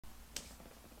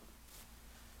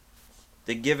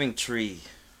The Giving Tree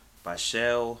by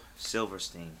Shel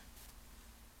Silverstein.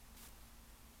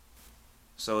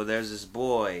 So there's this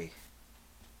boy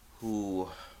who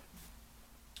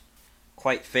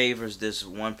quite favors this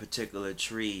one particular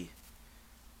tree,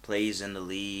 plays in the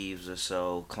leaves or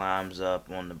so, climbs up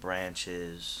on the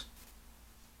branches,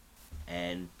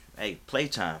 and hey,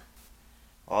 playtime.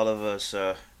 All of us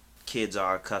kids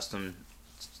are accustomed,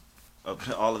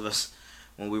 all of us,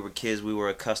 when we were kids, we were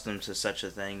accustomed to such a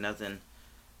thing.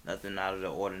 Nothing out of the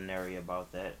ordinary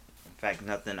about that. In fact,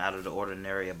 nothing out of the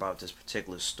ordinary about this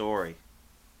particular story.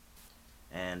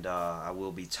 And I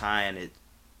will be tying it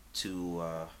to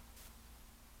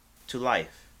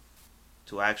life,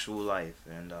 to actual life.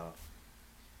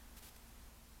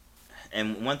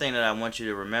 And one thing that I want you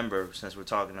to remember, since we're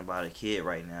talking about a kid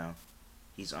right now,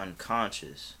 he's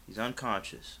unconscious. He's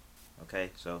unconscious. Okay,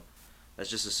 so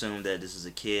let's just assume that this is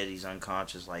a kid. He's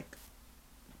unconscious, like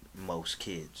most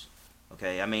kids.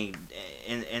 Okay, I mean,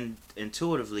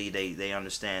 intuitively they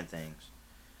understand things,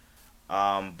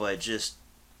 but just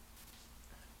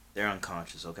they're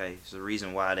unconscious. Okay, it's the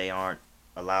reason why they aren't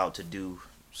allowed to do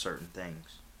certain things,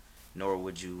 nor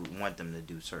would you want them to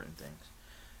do certain things.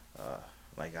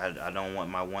 Like I don't want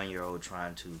my 1-year-old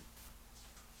trying to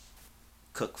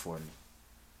cook for me.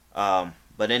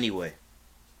 But anyway,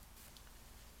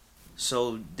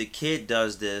 so the kid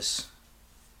does this,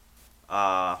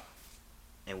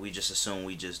 and we just assume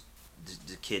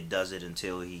the kid does it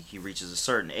until he reaches a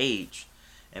certain age,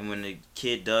 and when the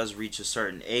kid does reach a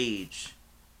certain age,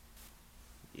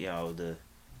 the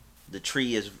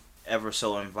tree is ever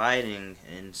so inviting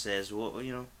and says,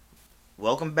 well,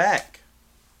 welcome back.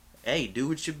 Hey, do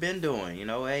what you've been doing.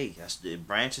 Hey, the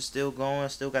branch is still going,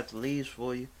 still got the leaves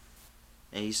for you.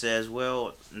 And he says,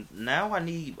 well, now I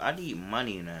need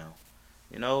money now.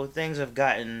 Things have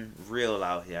gotten real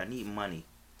out here. I need money.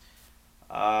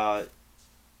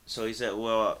 So he said,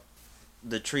 well,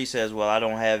 the tree says, well, I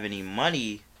don't have any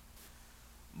money,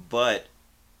 but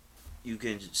you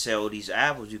can sell these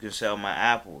apples. You can sell my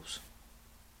apples.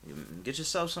 Get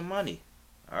yourself some money.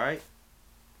 All right.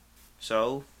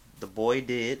 So the boy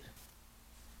did,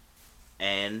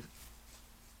 and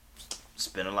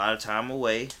spent a lot of time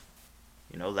away.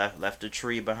 Left the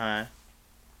tree behind.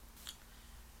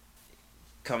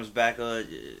 Comes back a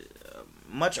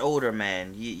much older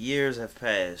man. Years have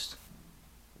passed,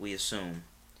 we assume.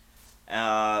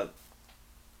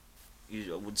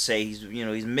 You would say he's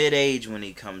mid-age when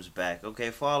he comes back. Okay,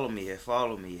 follow me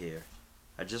here.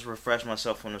 I just refreshed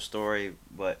myself on the story,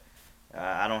 but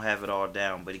I don't have it all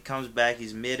down. But he comes back,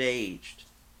 he's mid-aged.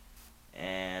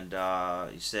 And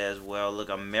he says, well, look,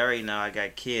 I'm married now, I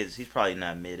got kids. He's probably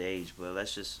not mid-age, but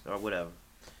let's just, or whatever.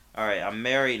 Alright, I'm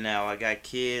married now, I got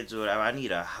kids, or whatever. I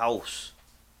need a house.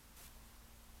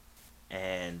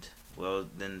 And, well,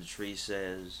 then the tree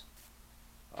says,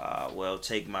 well,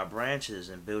 take my branches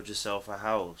and build yourself a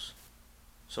house.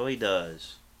 So he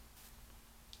does.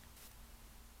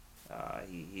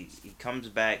 He comes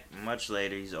back much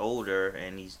later, he's older,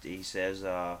 and he says,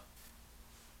 I'm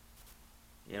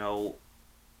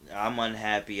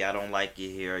unhappy, I don't like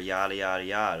it here, yada, yada,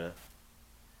 yada.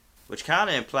 Which kind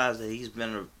of implies that he's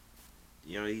been,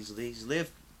 he's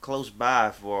lived close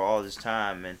by for all this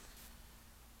time, and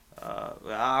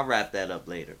I'll wrap that up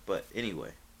later. But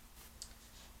anyway.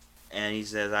 And he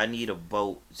says, I need a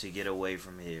boat to get away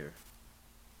from here.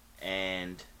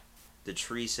 And the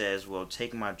tree says, well,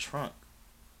 take my trunk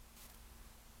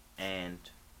and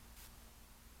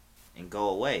go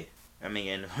away. And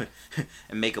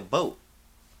make a boat.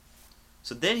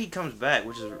 So then he comes back,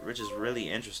 which is really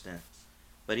interesting.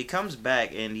 But he comes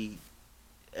back, and he,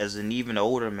 as an even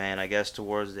older man, I guess,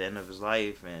 towards the end of his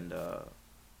life, and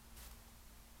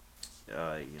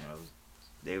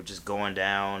they were just going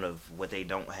down of what they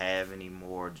don't have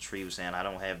anymore. The tree was saying, I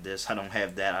don't have this, I don't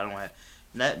have that, I don't have...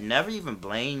 Never even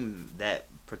blamed that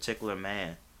particular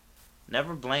man.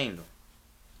 Never blamed him.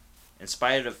 In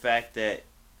spite of the fact that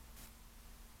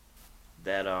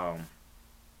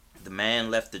the man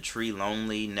left the tree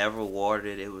lonely, never watered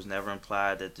it. It was never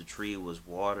implied that the tree was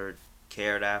watered,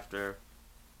 cared after.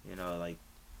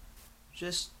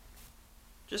 Just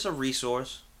a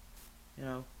resource.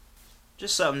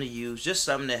 Just something to use. Just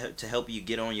something to help you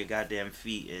get on your goddamn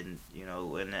feet, and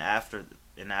an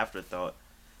afterthought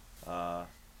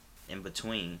in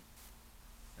between.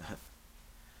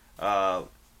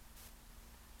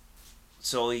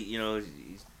 So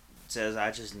he says,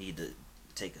 I just need to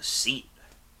take a seat.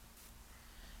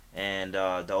 And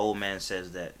the old man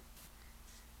says that,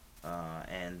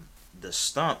 and the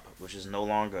stump, which is no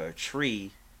longer a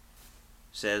tree,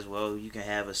 says, well, you can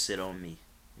have a sit on me.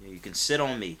 You can sit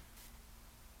on me.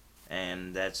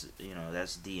 and that's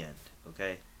that's the end.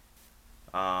 Okay.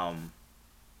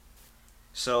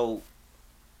 So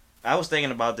I was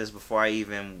thinking about this before I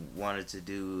even wanted to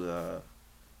do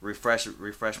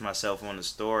refresh myself on the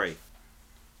story,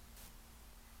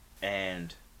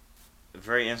 and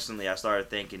very instantly I started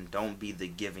thinking, don't be the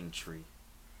giving tree.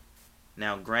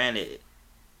 Now, granted,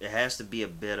 it has to be a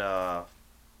bit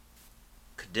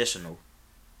conditional,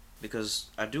 because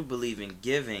I do believe in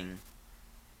giving.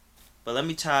 But let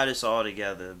me tie this all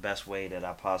together the best way that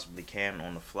I possibly can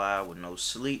on the fly with no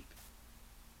sleep.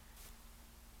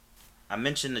 I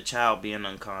mentioned the child being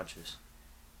unconscious.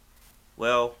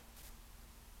 Well,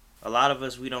 a lot of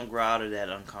us, we don't grow out of that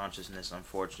unconsciousness,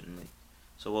 unfortunately.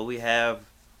 So what we have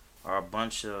are a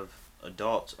bunch of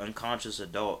adults, unconscious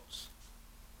adults,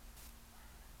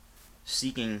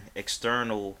 seeking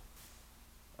external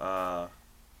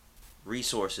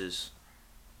resources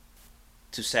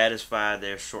to satisfy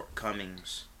their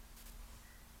shortcomings,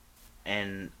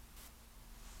 and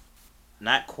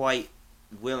not quite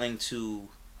willing to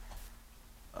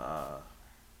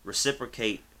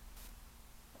reciprocate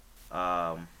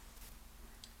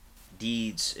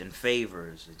deeds and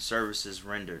favors and services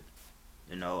rendered.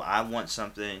 I want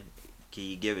something. Can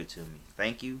you give it to me?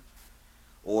 Thank you.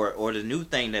 Or the new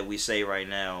thing that we say right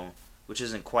now, which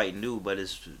isn't quite new, but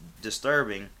it's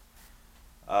disturbing.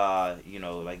 Like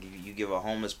you give a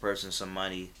homeless person some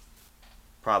money,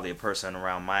 probably a person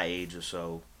around my age or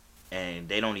so, and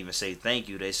they don't even say thank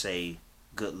you. They say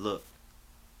good look,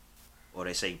 or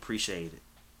they say appreciate it.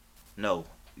 No,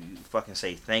 you fucking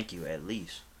say thank you at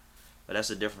least. But that's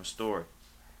a different story.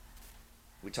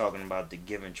 We're talking about the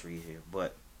giving tree here,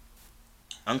 but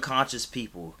unconscious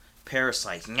people,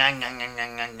 parasites.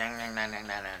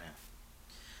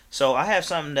 So I have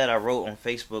something that I wrote on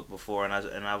Facebook before, and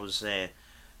I was saying,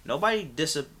 nobody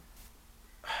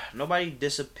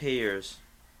disappears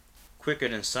quicker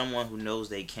than someone who knows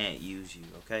they can't use you.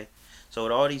 Okay, so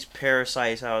with all these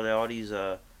parasites out there, all these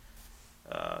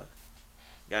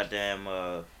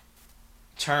goddamn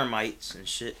termites and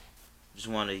shit, just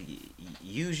want to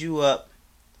use you up.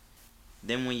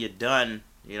 Then when you're done,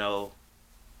 you're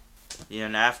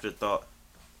an afterthought.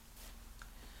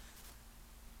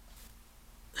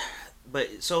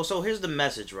 But so here's the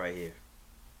message right here.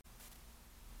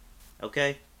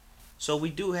 Okay? So we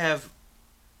do have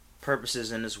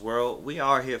purposes in this world. We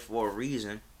are here for a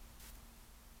reason.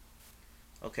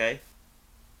 Okay?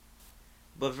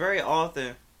 But very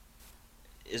often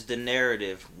is the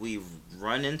narrative, we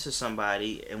run into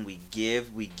somebody and we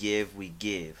give.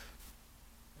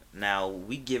 Now,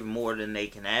 we give more than they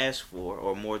can ask for,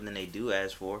 or more than they do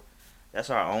ask for. That's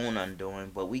our own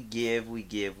undoing. But we give. We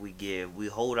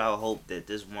hold out hope that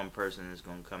this one person is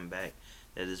going to come back,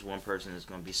 that this one person is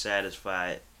going to be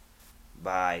satisfied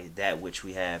by that which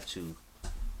we have to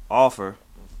offer.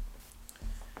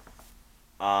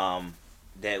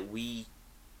 That we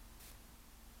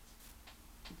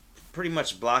pretty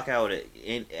much block out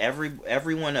in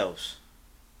everyone else.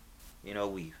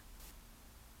 We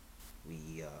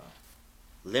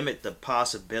limit the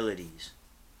possibilities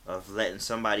of letting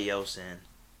somebody else in.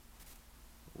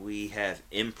 We have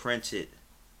imprinted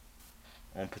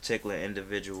on particular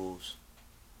individuals,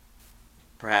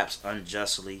 perhaps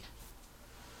unjustly,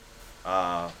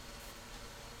 as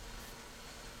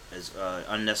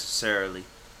unnecessarily.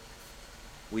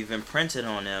 We've imprinted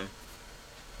on them,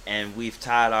 and we've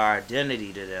tied our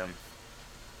identity to them.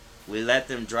 We let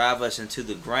them drive us into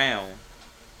the ground,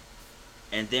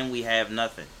 and then we have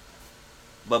nothing.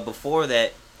 But before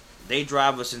that, they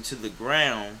drive us into the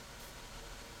ground,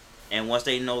 and once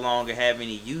they no longer have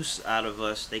any use out of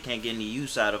us, they can't get any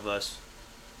use out of us,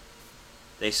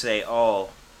 they say, oh,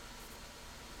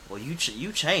 well, you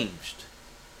changed.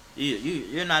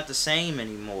 You're not the same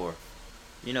anymore.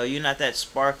 You're not that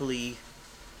sparkly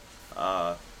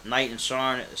knight in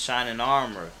shining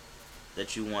armor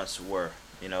that you once were.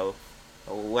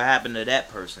 What happened to that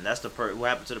person? That's what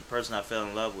happened to the person I fell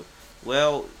in love with.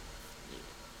 Well,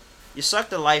 you sucked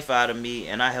the life out of me,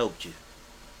 and I helped you.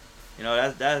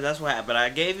 That's what happened. I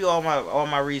gave you all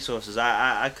my resources.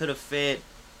 I could have fed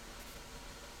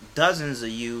dozens of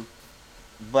you,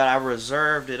 but I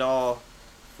reserved it all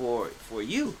for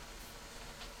you.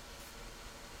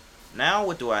 Now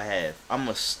what do I have? I'm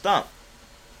a stump.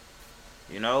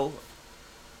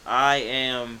 I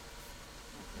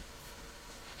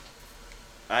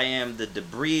am the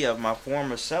debris of my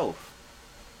former self,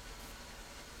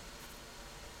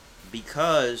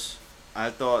 because I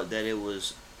thought that it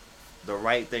was the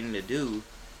right thing to do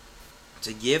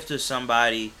to give to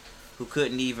somebody who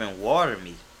couldn't even water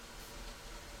me.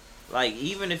 Like,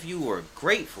 even if you were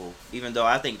grateful, even though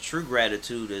I think true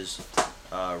gratitude is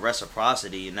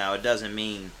reciprocity. Now it doesn't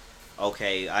mean,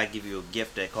 okay, I give you a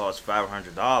gift that costs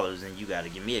 $500 and you got to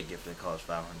give me a gift that costs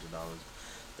 $500.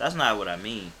 That's not what I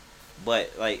mean.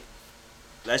 But like,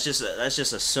 let's just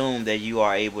assume that you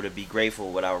are able to be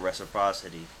grateful without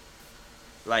reciprocity.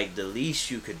 Like, the least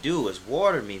you could do is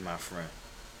water me, my friend.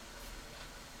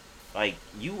 Like,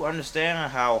 you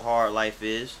understand how hard life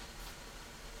is.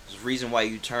 There's a reason why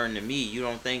you turn to me. You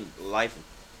don't think life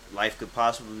could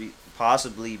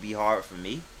possibly be hard for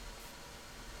me?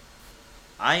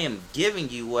 I am giving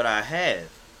you what I have.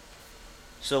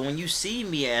 So when you see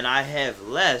me and I have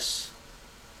less,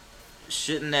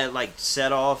 shouldn't that like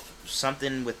set off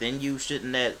something within you?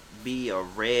 Shouldn't that be a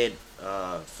red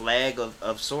flag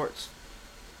of sorts?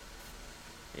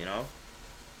 You know?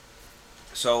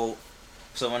 So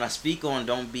when I speak on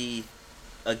don't be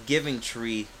a giving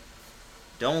tree,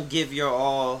 don't give your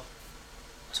all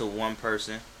to one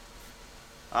person.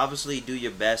 Obviously do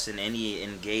your best in any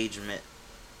engagement,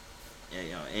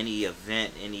 you know, any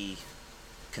event, any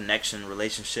connection,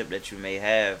 relationship that you may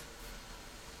have.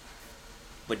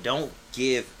 But don't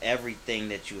give everything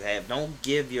that you have. Don't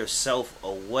give yourself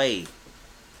away.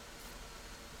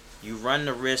 You run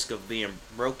the risk of being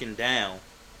broken down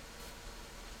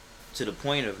to the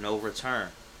point of no return.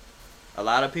 A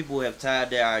lot of people have tied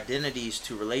their identities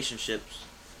to relationships,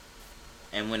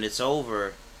 and when it's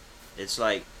over, it's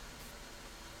like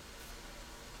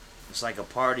a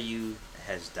part of you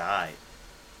has died.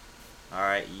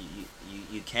 Alright,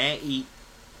 you can't eat.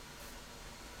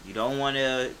 You don't want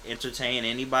to entertain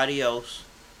anybody else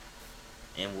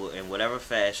in whatever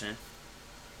fashion.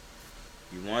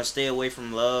 You want to stay away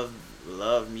from love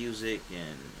music,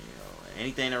 and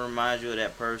anything that reminds you of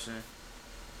that person.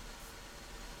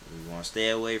 You want to stay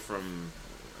away from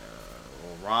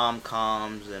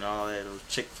rom-coms and all that, those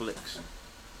chick flicks.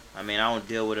 I mean, I don't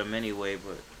deal with them anyway,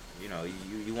 but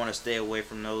you want to stay away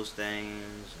from those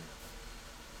things.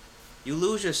 You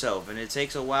lose yourself, and it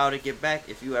takes a while to get back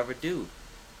if you ever do.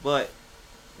 But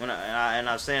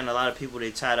I'm saying a lot of people,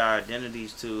 they tie their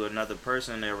identities to another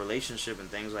person, their relationship, and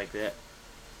things like that.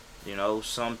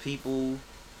 Some people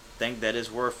think that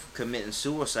it's worth committing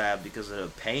suicide because of the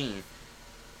pain.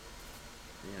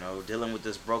 Dealing with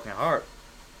this broken heart.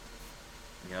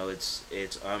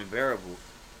 It's unbearable.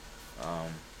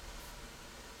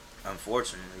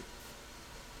 Unfortunately.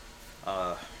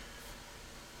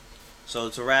 So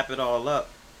to wrap it all up,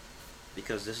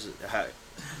 because this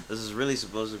is really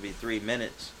supposed to be 3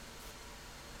 minutes.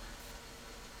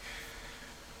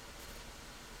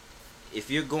 If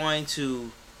you're going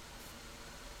to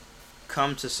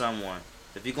come to someone,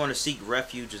 if you're going to seek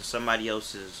refuge in somebody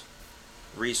else's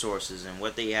resources and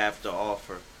what they have to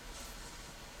offer,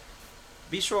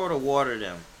 be sure to water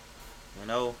them,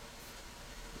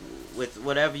 with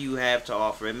whatever you have to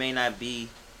offer. It may not be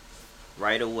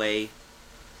right away,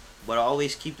 but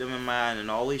always keep them in mind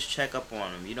and always check up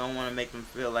on them. You don't want to make them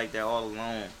feel like they're all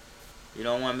alone. You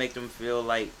don't want to make them feel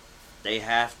like they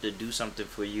have to do something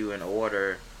for you in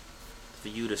order for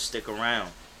you to stick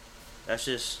around.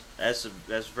 That's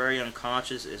very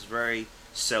unconscious. It's very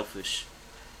selfish.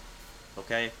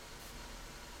 Okay?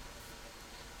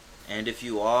 And if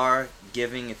you are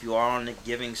giving, if you are on the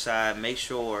giving side, make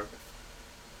sure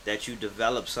that you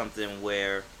develop something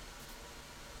where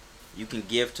you can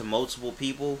give to multiple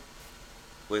people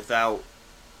without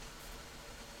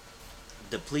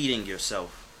depleting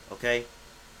yourself. Okay?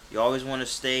 You always want to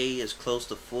stay as close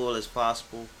to full as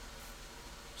possible,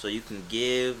 so you can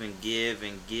give and give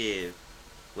and give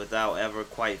without ever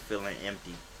quite feeling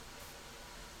empty.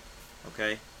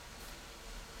 Okay?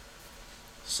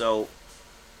 So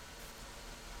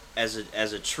as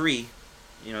a tree,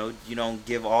 you don't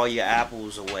give all your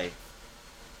apples away.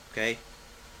 Okay?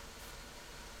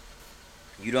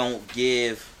 You don't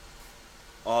give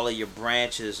all of your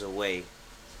branches away.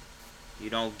 You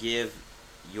don't give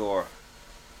your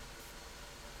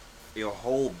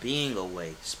whole being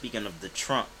away. Speaking of the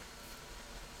trunk,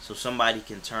 so somebody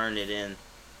can turn it in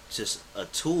just a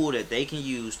tool that they can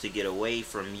use to get away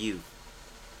from you.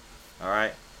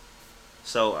 Alright?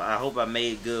 So I hope I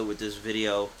made good with this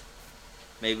video.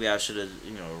 Maybe I should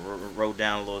have wrote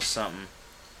down a little something,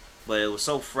 but it was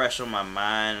so fresh on my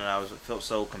mind, and I felt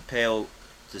so compelled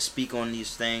to speak on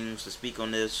these things, to speak on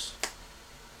this,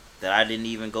 that I didn't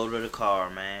even go to the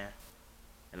car, man.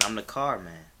 And I'm the car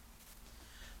man.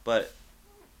 But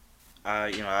I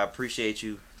appreciate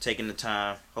you taking the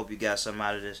time. Hope you got something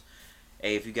out of this.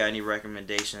 Hey, if you got any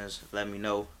recommendations, let me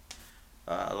know.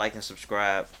 Like and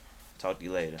subscribe. Talk to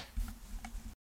you later.